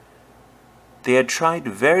 They had tried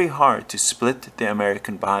very hard to split the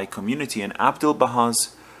American Baha'i community, and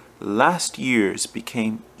Abdu'l-Baha's last years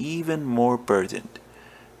became even more burdened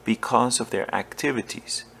because of their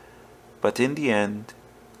activities, but in the end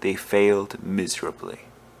they failed miserably.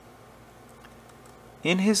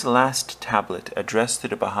 In his last tablet addressed to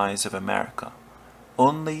the Baha'is of America,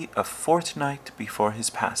 only a fortnight before his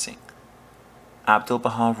passing,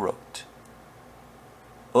 Abdu'l-Baha wrote,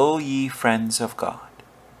 O ye friends of God,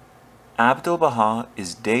 Abdu'l-Baha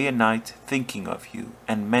is day and night thinking of you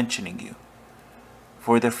and mentioning you,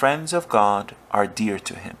 for the friends of God are dear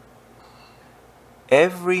to him.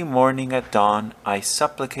 Every morning at dawn I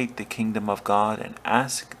supplicate the kingdom of God and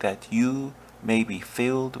ask that you may be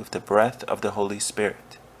filled with the breath of the Holy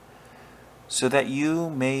Spirit, so that you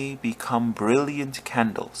may become brilliant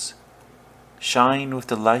candles, shine with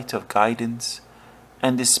the light of guidance,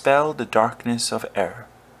 and dispel the darkness of error.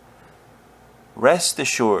 Rest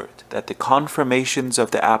assured that the confirmations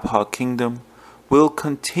of the Abha kingdom will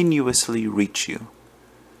continuously reach you.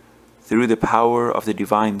 Through the power of the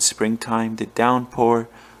divine springtime, the downpour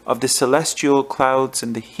of the celestial clouds,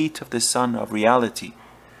 and the heat of the sun of reality,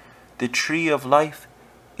 the tree of life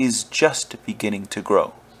is just beginning to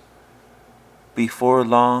grow. Before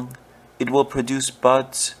long, it will produce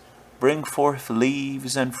buds, bring forth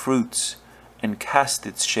leaves and fruits, and cast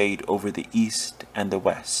its shade over the east and the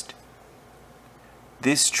west.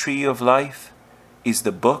 This tree of life is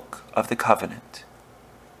the Book of the Covenant.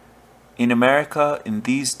 In America in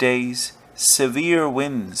these days, severe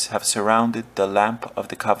winds have surrounded the lamp of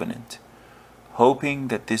the covenant, hoping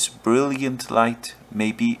that this brilliant light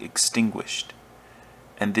may be extinguished,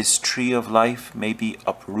 and this tree of life may be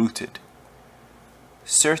uprooted.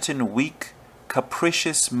 Certain weak,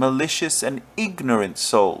 capricious, malicious, and ignorant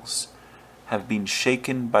souls have been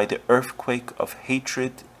shaken by the earthquake of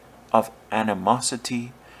hatred, of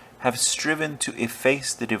animosity, have striven to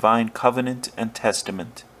efface the divine covenant and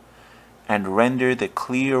testament, and render the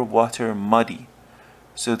clear water muddy,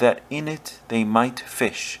 so that in it they might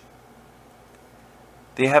fish.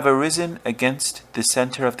 They have arisen against the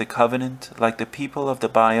center of the covenant like the people of the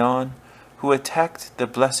Bayan, who attacked the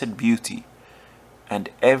blessed beauty, and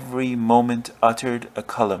every moment uttered a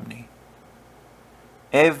calumny.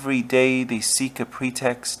 Every day they seek a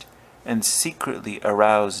pretext and secretly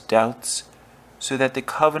arouse doubts, so that the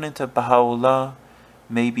covenant of Baha'u'llah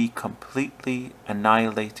may be completely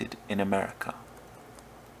annihilated in America.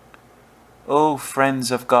 O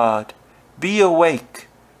friends of God, be awake,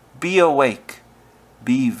 be awake,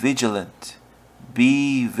 be vigilant,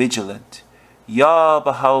 be vigilant. Ya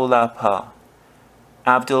Baha'u'llah.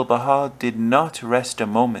 Abdu'l-Baha did not rest a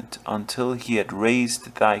moment until he had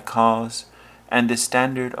raised thy cause, and the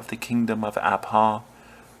standard of the kingdom of Abha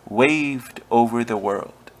waved over the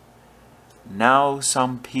world. Now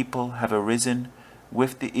some people have arisen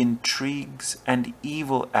with the intrigues and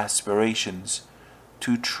evil aspirations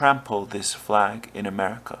to trample this flag in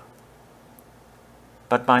America.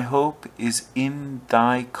 But my hope is in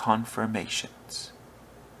thy confirmations.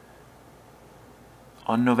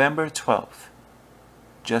 On November 12th,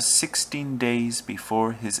 just 16 days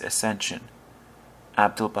before his ascension,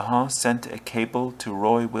 Abdu'l-Baha sent a cable to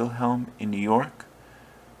Roy Wilhelm in New York,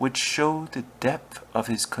 which showed the depth of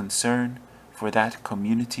his concern for that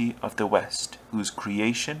community of the West, whose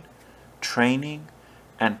creation, training,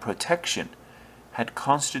 and protection had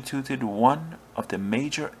constituted one of the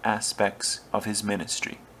major aspects of his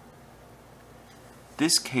ministry.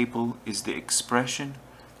 This cable is the expression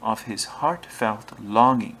of his heartfelt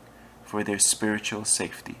longing for their spiritual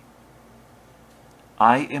safety.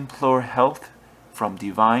 I implore health from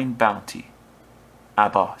divine bounty,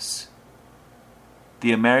 Abbas.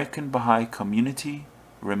 The American Baha'i community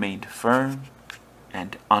remained firm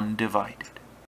and undivided.